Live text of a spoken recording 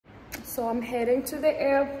So I'm heading to the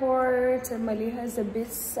airport and Maliha's a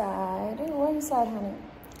bit sad. Why are you sad, honey?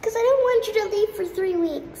 Because I don't want you to leave for 3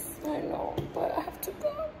 weeks. I know, but I have to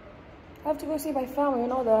go. I have to go see my family, you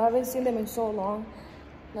know that I haven't seen them in so long.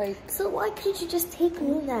 Like, so why can't you just take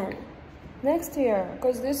me then? Next year,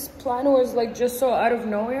 because this plan was like just so out of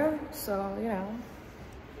nowhere, so you know.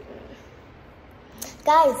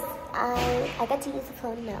 Guys, I got to use the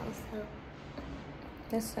phone now, so.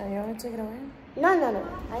 Listen, you want to take it away? No.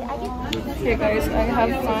 I get. Okay, guys, I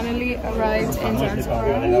have finally arrived in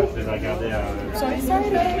Zanzibar. So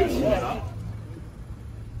excited!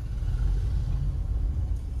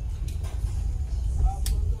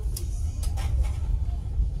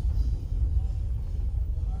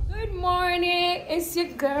 Good morning, it's your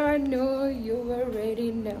girl. No, you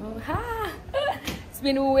already know. Ha! It's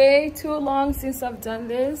been way too long since I've done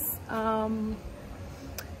this.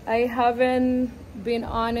 I haven't been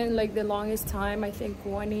on it like the longest time, I think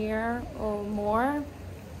 1 year or more.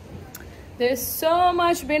 There's so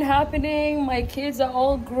much been happening. My kids are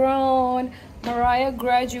all grown. Mariah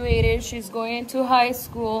graduated, she's going to high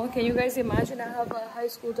school. Can you guys imagine? I have a high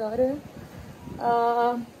school daughter.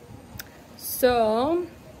 So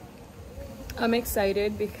I'm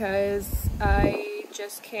excited because I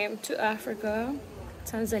just came to Africa,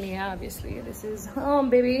 Tanzania. Obviously this is home,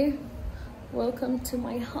 baby. Welcome to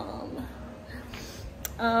my home.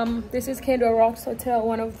 This is Kendo Rocks Hotel,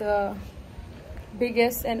 one of the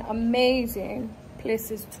biggest and amazing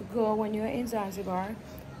places to go when you're in Zanzibar.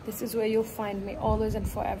 This is where you'll find me always and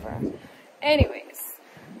forever. Anyways,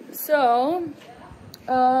 so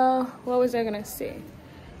what was I gonna say?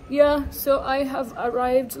 Yeah, so I have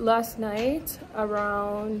arrived last night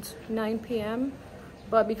around 9 p.m.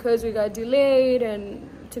 but because we got delayed and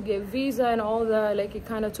to get visa and all that, like it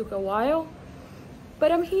kind of took a while.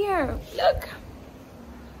 But I'm here. Look,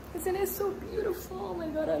 isn't it so beautiful? Oh my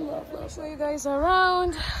god, I love. Show you guys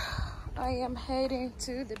around. I am heading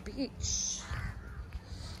to the beach.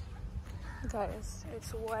 Guys,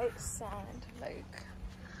 it's white sand. Like,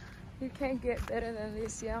 you can't get better than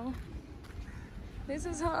this, y'all. This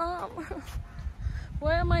is home.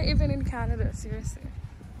 Why am I even in Canada? Seriously.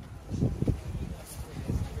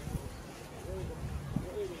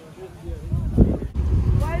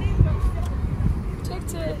 Take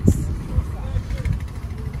this.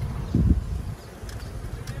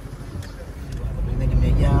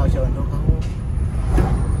 These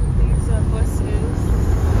are buses.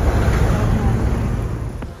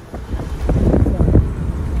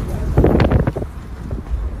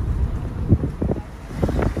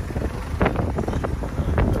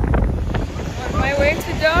 On my way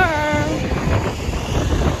to Dar.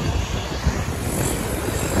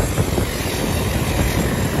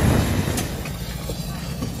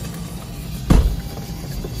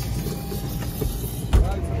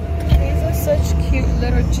 These are such cute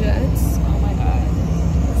little jets. Oh my god.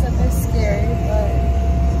 It's a bit scary, but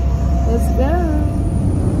let's go.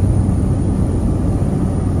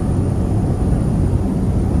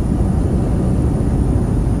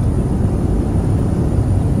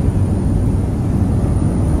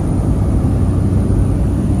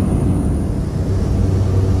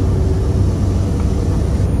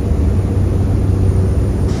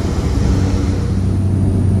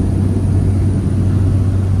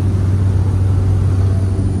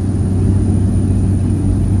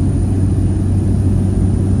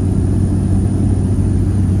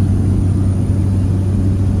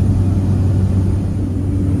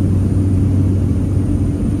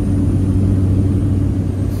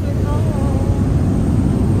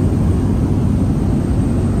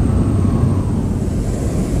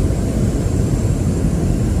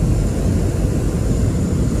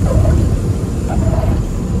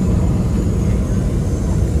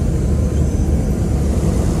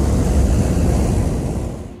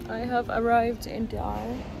 Arrived in Dar.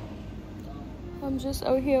 I'm just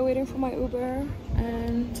out here waiting for my Uber,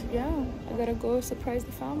 and yeah, I gotta go surprise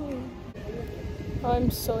the family.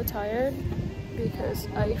 I'm so tired because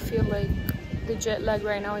I feel like the jet lag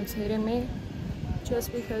right now is hitting me,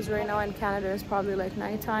 just because right now in Canada it's probably like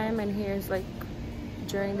nighttime and here is like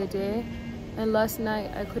during the day. And last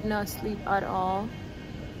night I could not sleep at all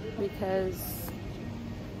because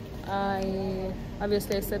I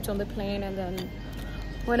slept on the plane, and then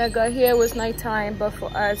when I got here it was nighttime, but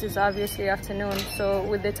for us it's obviously afternoon, so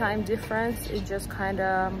with the time difference it just kind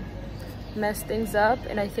of messed things up,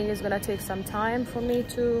 and I think it's gonna take some time for me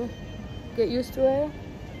to get used to it.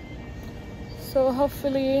 So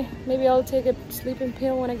hopefully maybe I'll take a sleeping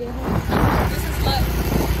pill when I get home. This is life.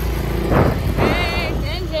 Hey,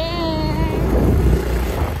 Kenji.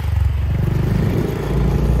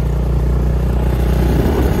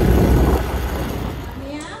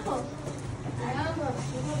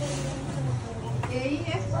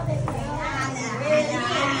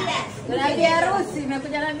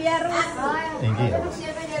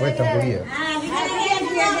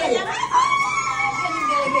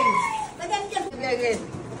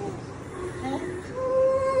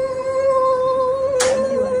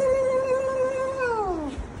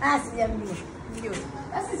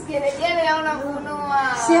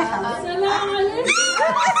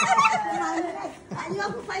 Najua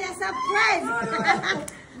kufanya surprise.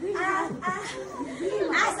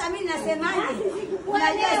 Asa mimi nasemaje?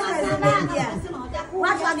 Unajua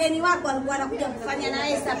watu wageni wako walikuwa wanakuja kufanya na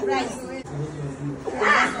wewe surprise.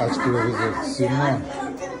 Achukue vizuri. Simama.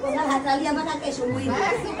 Hatalia mpaka kesho mwingi.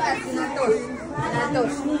 Basi natosha.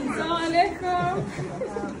 Assalamu alaikum.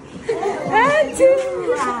 Auntie.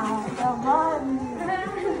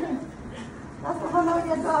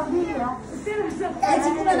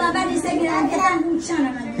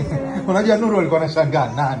 Unajua Nuru alikuwa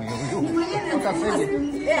anashangaa nani huyu?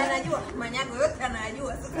 Anajua manyago yote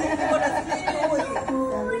anayajua.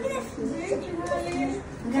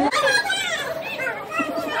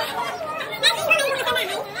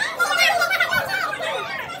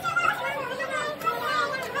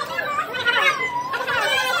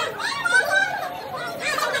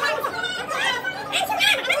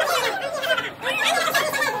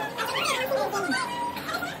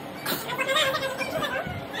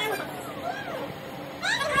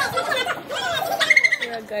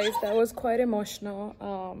 Guys, that was quite emotional.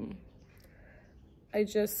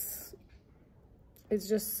 It's just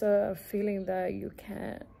a feeling that you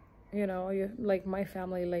can't, you know, you like my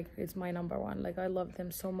family, like it's my number one. Like I love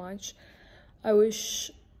them so much. I wish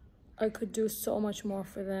I could do so much more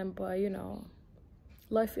for them, but you know,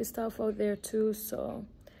 life is tough out there too, so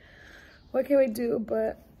what can we do?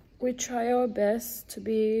 But we try our best to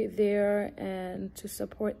be there and to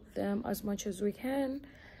support them as much as we can.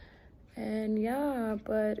 And yeah,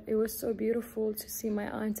 but it was so beautiful to see my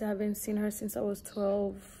aunt. I haven't seen her since I was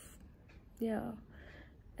 12. Yeah,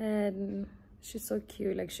 and she's so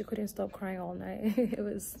cute. Like she couldn't stop crying all night. it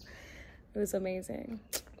was amazing.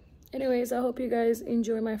 Anyways, I hope you guys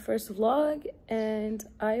enjoy my first vlog, and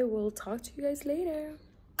I will talk to you guys later.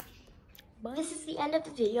 Bye. This is the end of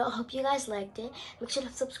the video. I hope you guys liked it. Make sure to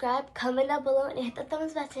subscribe, comment down below, and hit the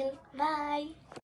thumbs button. Bye.